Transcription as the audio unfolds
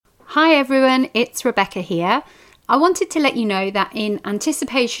Hi everyone, it's Rebecca here. I wanted to let you know that in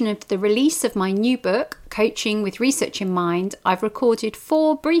anticipation of the release of my new book, Coaching with Research in Mind, I've recorded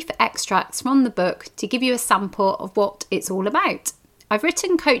 4 brief extracts from the book to give you a sample of what it's all about. I've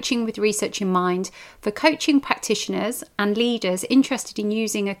written Coaching with Research in Mind for coaching practitioners and leaders interested in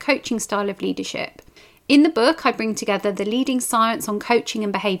using a coaching style of leadership. In the book, I bring together the leading science on coaching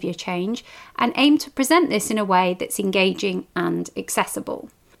and behaviour change and aim to present this in a way that's engaging and accessible.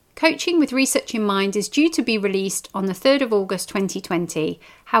 Coaching with Research in Mind is due to be released on the 3rd of August 2020.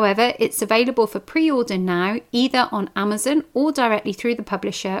 However, it's available for pre-order now, either on Amazon or directly through the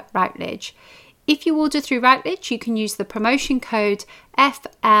publisher Routledge. If you order through Routledge, you can use the promotion code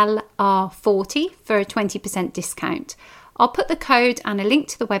FLR40 for a 20% discount. I'll put the code and a link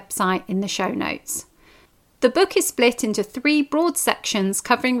to the website in the show notes. The book is split into 3 broad sections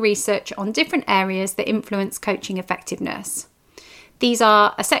covering research on different areas that influence coaching effectiveness. These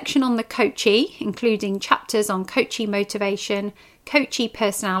are a section on the Coachee, including chapters on Coachee motivation, Coachee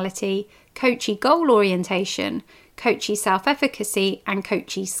personality, Coachee goal orientation, Coachee self-efficacy, and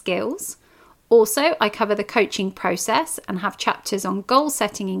Coachee skills. Also, I cover the coaching process and have chapters on goal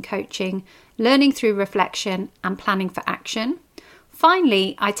setting in coaching, learning through reflection, and planning for action.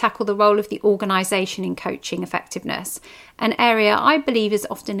 Finally, I tackle the role of the organisation in coaching effectiveness, an area I believe is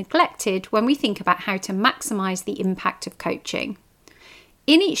often neglected when we think about how to maximise the impact of coaching.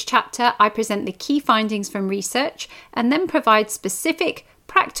 In each chapter, I present the key findings from research and then provide specific,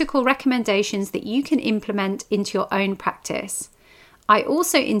 practical recommendations that you can implement into your own practice. I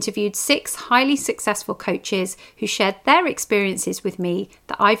also interviewed 6 highly successful coaches who shared their experiences with me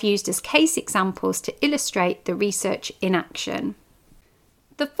that I've used as case examples to illustrate the research in action.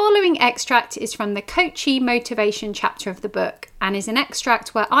 The following extract is from the Coachee motivation chapter of the book and is an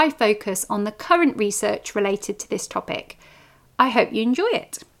extract where I focus on the current research related to this topic. I hope you enjoy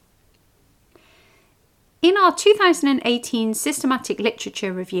it. In our 2018 Systematic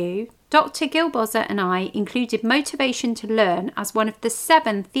Literature Review, Dr. Gilbozza and I included motivation to learn as one of the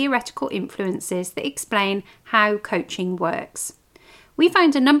 7 theoretical influences that explain how coaching works. We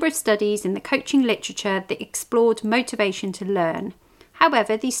found a number of studies in the coaching literature that explored motivation to learn.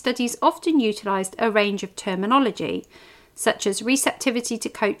 However, these studies often utilised a range of terminology, such as receptivity to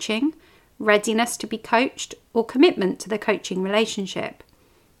coaching, readiness to be coached, or commitment to the coaching relationship.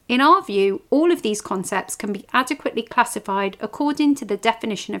 In our view, all of these concepts can be adequately classified according to the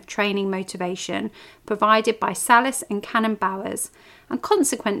definition of training motivation provided by Salas and Cannon-Bowers, and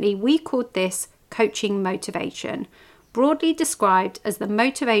consequently we called this coaching motivation, broadly described as the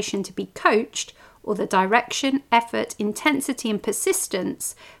motivation to be coached or the direction, effort, intensity and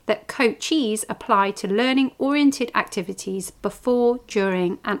persistence that coachees apply to learning-oriented activities before,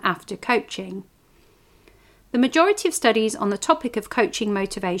 during and after coaching. The majority of studies on the topic of coaching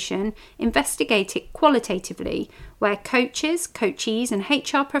motivation investigate it qualitatively, where coaches, coachees and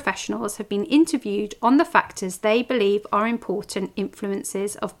HR professionals have been interviewed on the factors they believe are important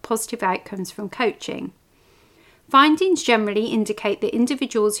influences of positive outcomes from coaching. Findings generally indicate that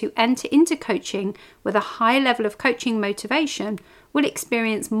individuals who enter into coaching with a high level of coaching motivation will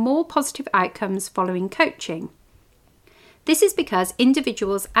experience more positive outcomes following coaching. This is because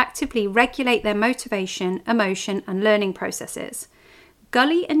individuals actively regulate their motivation, emotion, and learning processes.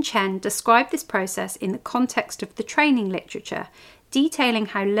 Gully and Chen describe this process in the context of the training literature, detailing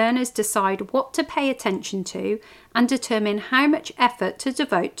how learners decide what to pay attention to and determine how much effort to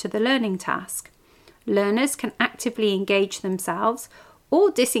devote to the learning task. Learners can actively engage themselves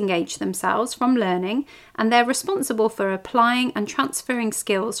or disengage themselves from learning, and they're responsible for applying and transferring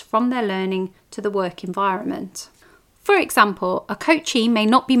skills from their learning to the work environment. For example, a coachee may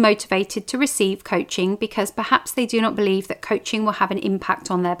not be motivated to receive coaching because perhaps they do not believe that coaching will have an impact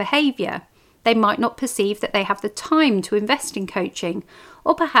on their behaviour. They might not perceive that they have the time to invest in coaching,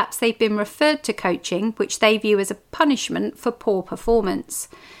 or perhaps they've been referred to coaching, which they view as a punishment for poor performance.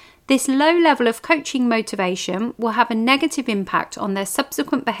 This low level of coaching motivation will have a negative impact on their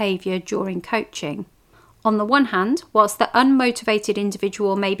subsequent behaviour during coaching. On the one hand, whilst the unmotivated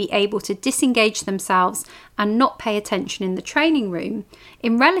individual may be able to disengage themselves and not pay attention in the training room,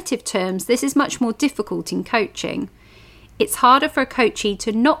 in relative terms this is much more difficult in coaching. It's harder for a coachee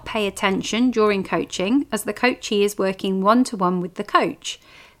to not pay attention during coaching as the coachee is working one-to-one with the coach.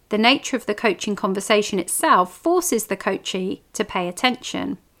 The nature of the coaching conversation itself forces the coachee to pay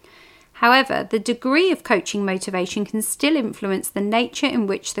attention. However, the degree of coaching motivation can still influence the nature in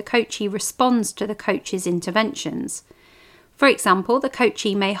which the coachee responds to the coach's interventions. For example, the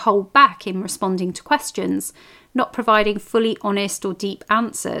coachee may hold back in responding to questions, not providing fully honest or deep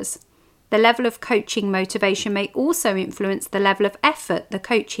answers. The level of coaching motivation may also influence the level of effort the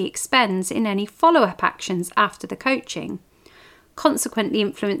coachee expends in any follow-up actions after the coaching, consequently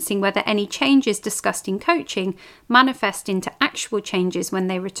influencing whether any changes discussed in coaching manifest into actual changes when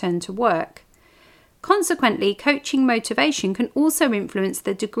they return to work. Consequently, coaching motivation can also influence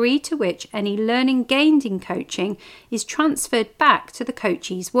the degree to which any learning gained in coaching is transferred back to the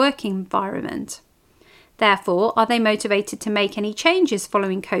coachee's working environment. Therefore, are they motivated to make any changes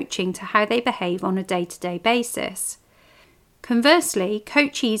following coaching to how they behave on a day-to-day basis? Conversely,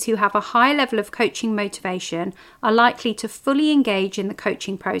 coachees who have a high level of coaching motivation are likely to fully engage in the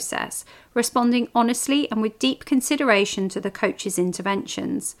coaching process, responding honestly and with deep consideration to the coach's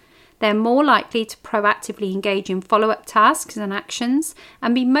interventions. They're more likely to proactively engage in follow-up tasks and actions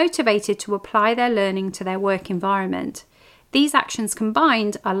and be motivated to apply their learning to their work environment. These actions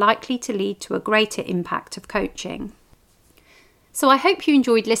combined are likely to lead to a greater impact of coaching. So I hope you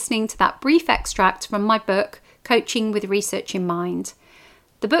enjoyed listening to that brief extract from my book, Coaching with Research in Mind.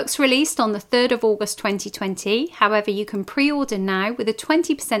 The book's released on the 3rd of August 2020, however you can pre-order now with a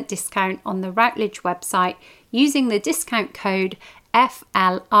 20% discount on the Routledge website using the discount code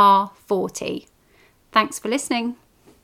FLR40. Thanks for listening.